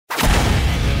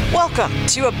Welcome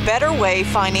to A Better Way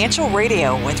Financial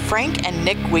Radio with Frank and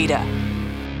Nick Guida.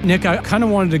 Nick, I kind of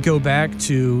wanted to go back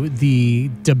to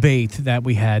the debate that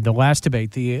we had, the last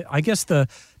debate, I guess the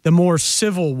more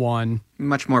civil one.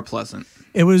 Much more pleasant.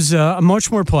 It was much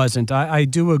more pleasant. I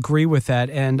do agree with that.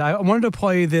 And I wanted to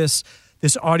play this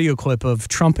audio clip of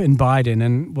Trump and Biden,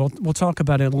 and we'll talk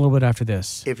about it a little bit after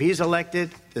this. If he's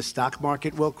elected, the stock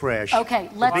market will crash. Okay,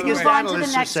 let's move on to the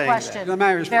next question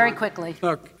very quickly.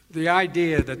 Look, the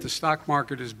idea that the stock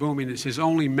market is booming is his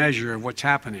only measure of what's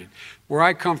happening. Where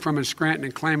I come from in Scranton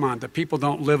and Claymont, the people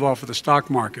don't live off of the stock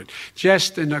market.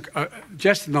 Just in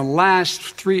the last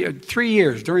three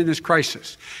years during this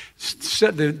crisis,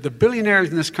 the billionaires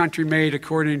in this country made,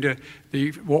 according to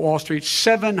the Wall Street,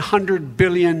 $700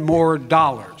 billion more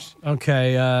dollars.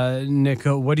 Okay, Nick,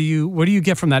 what do you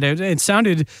get from that? It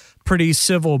sounded pretty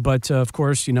civil, but of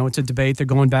course, it's a debate. They're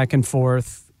going back and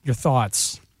forth. Your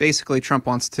thoughts? Basically, Trump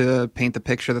wants to paint the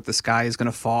picture that the sky is going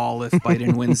to fall if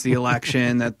Biden wins the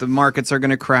election, that the markets are going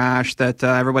to crash, that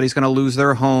everybody's going to lose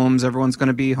their homes, everyone's going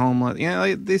to be homeless,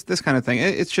 this kind of thing.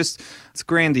 It's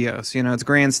grandiose, it's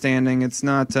grandstanding. It's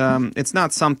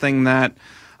not something that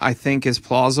I think is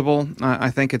plausible. I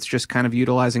think it's just kind of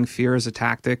utilizing fear as a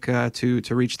tactic to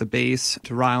reach the base,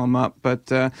 to rile them up.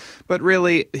 But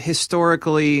really,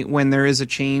 historically, when there is a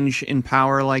change in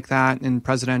power like that, in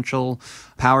presidential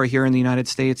power here in the United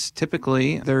States,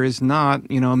 typically there is not,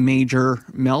 a major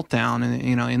meltdown,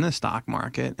 in the stock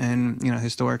market. And,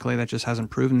 historically, that just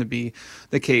hasn't proven to be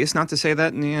the case. Not to say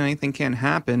that anything can't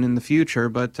happen in the future,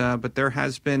 but there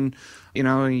has been.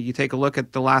 You take a look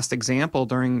at the last example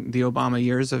during the Obama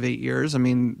years of 8 years. I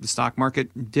mean, the stock market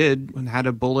had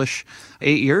a bullish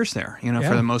 8 years there,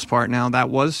 for the most part. Now, that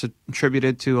was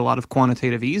attributed to a lot of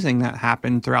quantitative easing that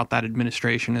happened throughout that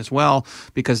administration as well,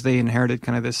 because they inherited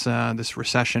kind of this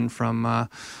recession from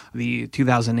the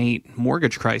 2008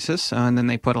 mortgage crisis. And then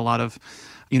they put a lot of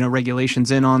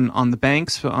regulations in on the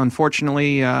banks.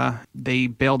 Unfortunately, they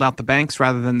bailed out the banks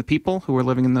rather than the people who were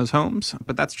living in those homes.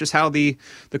 But that's just how the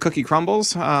cookie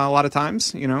crumbles a lot of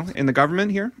times, in the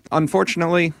government here.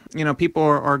 Unfortunately, people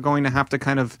are going to have to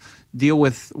kind of deal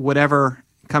with whatever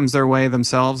comes their way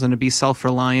themselves, and to be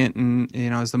self-reliant and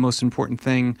is the most important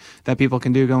thing that people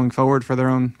can do going forward for their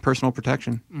own personal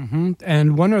protection. Mm-hmm.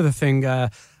 And one other thing I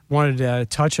wanted to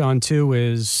touch on too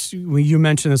is, you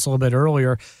mentioned this a little bit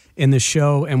earlier in the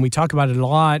show, and we talk about it a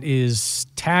lot, is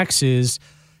taxes.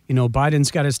 Biden's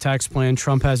got his tax plan,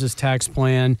 Trump has his tax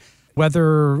plan.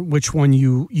 Which one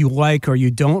you like or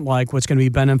you don't like, what's going to be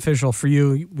beneficial for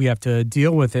you, we have to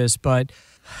deal with this. But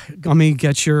let me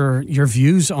get your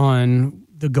views on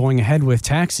the going ahead with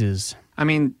taxes. I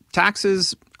mean,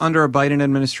 taxes under a Biden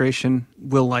administration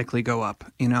will likely go up.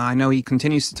 I know he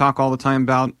continues to talk all the time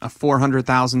about a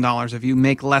 $400,000. If you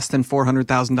make less than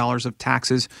 $400,000 of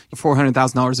taxes,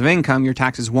 $400,000 of income, your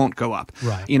taxes won't go up.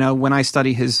 Right. When I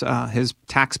study his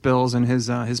tax bills and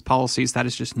his policies, that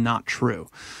is just not true.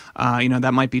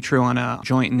 That might be true on a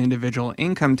joint and individual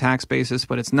income tax basis,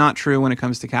 but it's not true when it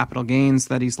comes to capital gains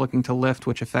that he's looking to lift,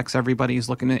 which affects everybody. He's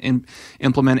looking to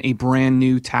implement a brand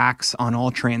new tax on all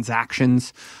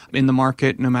transactions in the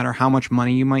market, no matter how much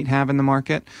money you might have in the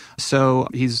market. So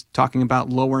he's talking about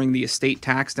lowering the estate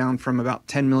tax down from about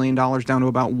 $10 million down to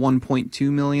about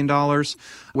 $1.2 million,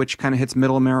 which kind of hits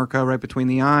middle America right between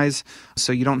the eyes.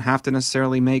 So you don't have to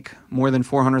necessarily make more than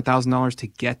 $400,000 to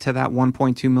get to that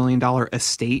 $1.2 million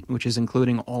estate, which is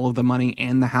including all of the money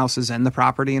and the houses and the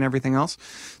property and everything else.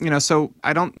 So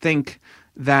I don't think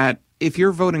that if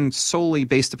you're voting solely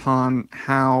based upon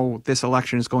how this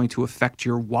election is going to affect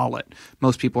your wallet,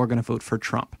 most people are going to vote for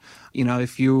Trump.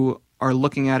 If you are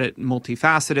looking at it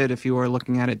multifaceted, if you are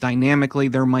looking at it dynamically,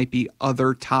 there might be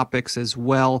other topics as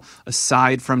well,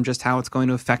 aside from just how it's going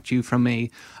to affect you from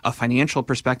a financial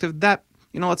perspective, that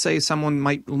let's say someone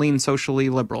might lean socially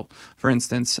liberal, for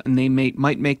instance, and they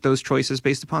might make those choices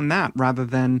based upon that rather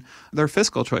than their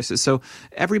fiscal choices. So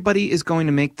everybody is going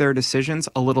to make their decisions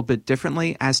a little bit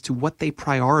differently as to what they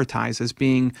prioritize as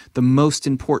being the most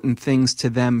important things to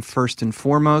them first and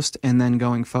foremost, and then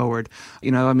going forward.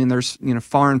 There's,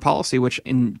 foreign policy, which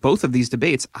in both of these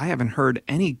debates, I haven't heard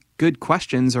any good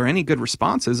questions or any good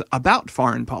responses about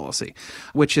foreign policy,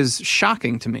 which is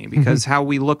shocking to me because how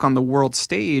we look on the world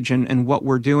stage and what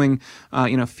we're doing,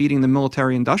 feeding the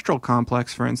military industrial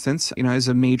complex, for instance, is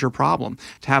a major problem.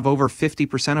 To have over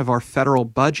 50% of our federal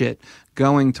budget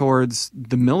going towards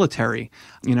the military,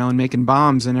 and making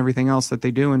bombs and everything else that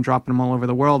they do and dropping them all over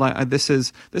the world. This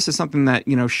is something that,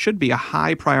 should be a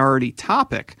high priority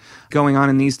topic going on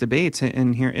in these debates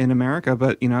in here in America.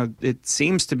 But, it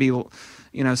seems to be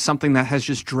something that has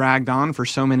just dragged on for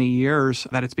so many years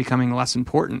that it's becoming less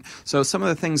important. So some of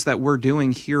the things that we're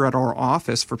doing here at our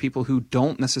office for people who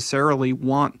don't necessarily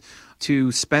want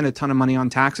to spend a ton of money on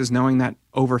taxes, knowing that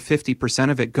over 50%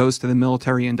 of it goes to the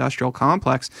military industrial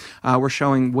complex, we're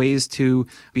showing ways to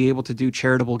be able to do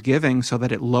charitable giving so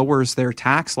that it lowers their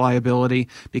tax liability,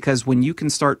 because when you can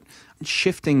start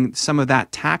shifting some of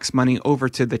that tax money over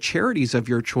to the charities of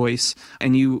your choice,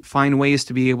 and you find ways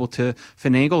to be able to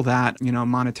finagle that,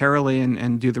 monetarily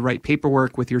and do the right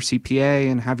paperwork with your CPA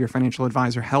and have your financial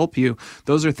advisor help you.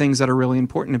 Those are things that are really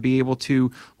important, to be able to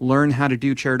learn how to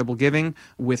do charitable giving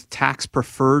with tax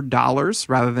preferred dollars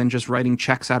rather than just writing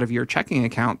checks out of your checking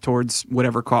account towards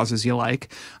whatever causes you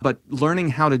like, but learning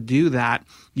how to do that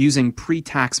using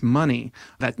pre-tax money,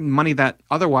 that money that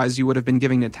otherwise you would have been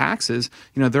giving to taxes.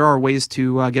 There are ways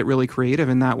to get really creative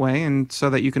in that way, and so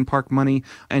that you can park money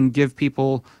and give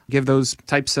those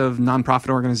types of nonprofit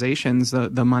organizations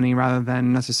the money rather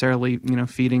than necessarily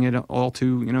feeding it all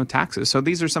to taxes. So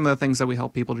these are some of the things that we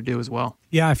help people to do as well.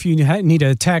 Yeah, if you need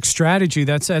a tax strategy,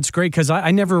 that's great, because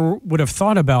I never would have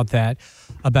thought about that,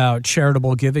 about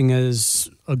charitable giving as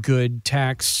a good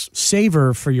tax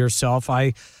saver for yourself.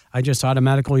 I just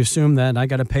automatically assume that I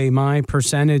got to pay my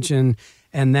percentage and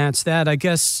that's that. I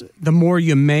guess the more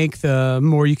you make, the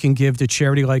more you can give to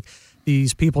charity. Like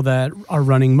these people that are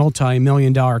running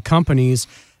multi-million-dollar companies,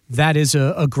 that is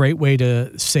a great way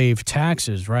to save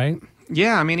taxes, right?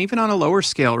 Yeah, even on a lower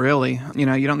scale, really. You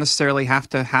don't necessarily have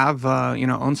to have,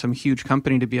 own some huge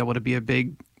company to be able to be a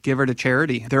big giver to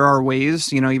charity. There are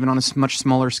ways, even on a much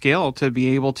smaller scale, to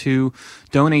be able to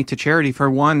donate to charity. For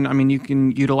one, you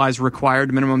can utilize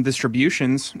required minimum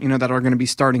distributions, that are going to be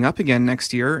starting up again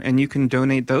next year, and you can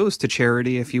donate those to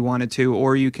charity if you wanted to,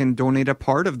 or you can donate a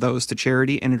part of those to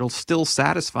charity and it'll still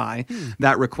satisfy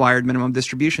that required minimum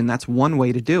distribution. That's one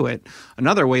way to do it.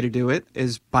 Another way to do it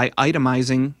is by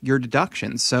itemizing your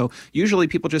deductions. So usually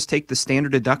people just take the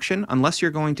standard deduction, unless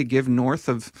you're going to give north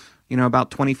of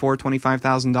about $24,000,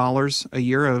 $25,000 a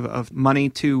year of money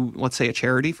to, let's say, a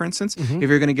charity, for instance. If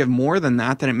you're going to give more than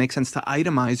that, then it makes sense to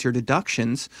itemize your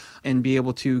deductions and be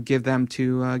able to give them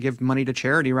to give money to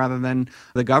charity rather than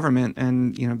the government.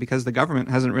 And, because the government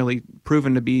hasn't really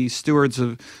proven to be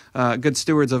good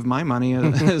stewards of my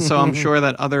money. So I'm sure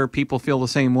that other people feel the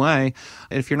same way.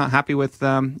 If you're not happy with,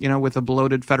 with a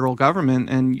bloated federal government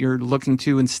and you're looking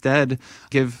to instead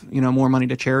give, more money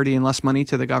to charity and less money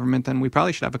to the government, then we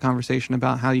probably should have a conversation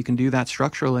about how you can do that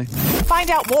structurally. Find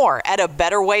out more at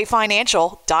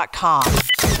abetterwayfinancial.com.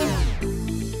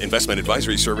 Investment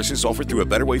advisory services offered through A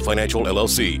Better Way Financial,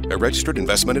 LLC, a registered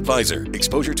investment advisor.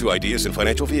 Exposure to ideas and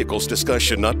financial vehicles discussed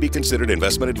should not be considered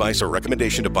investment advice or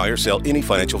recommendation to buy or sell any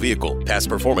financial vehicle. Past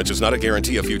performance is not a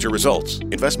guarantee of future results.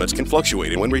 Investments can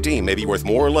fluctuate and when redeemed may be worth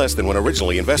more or less than when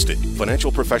originally invested.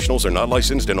 Financial professionals are not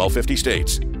licensed in all 50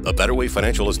 states. A Better Way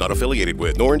Financial is not affiliated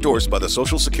with nor endorsed by the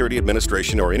Social Security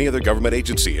Administration or any other government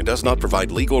agency and does not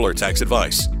provide legal or tax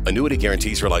advice. Annuity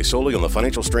guarantees rely solely on the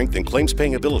financial strength and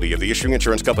claims-paying ability of the issuing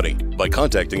insurance company. By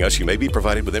contacting us, you may be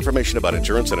provided with information about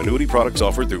insurance and annuity products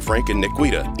offered through Frank and Nick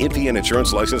Guida, NPN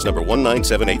Insurance License number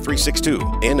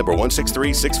 1978362 and number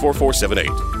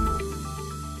 163-64478.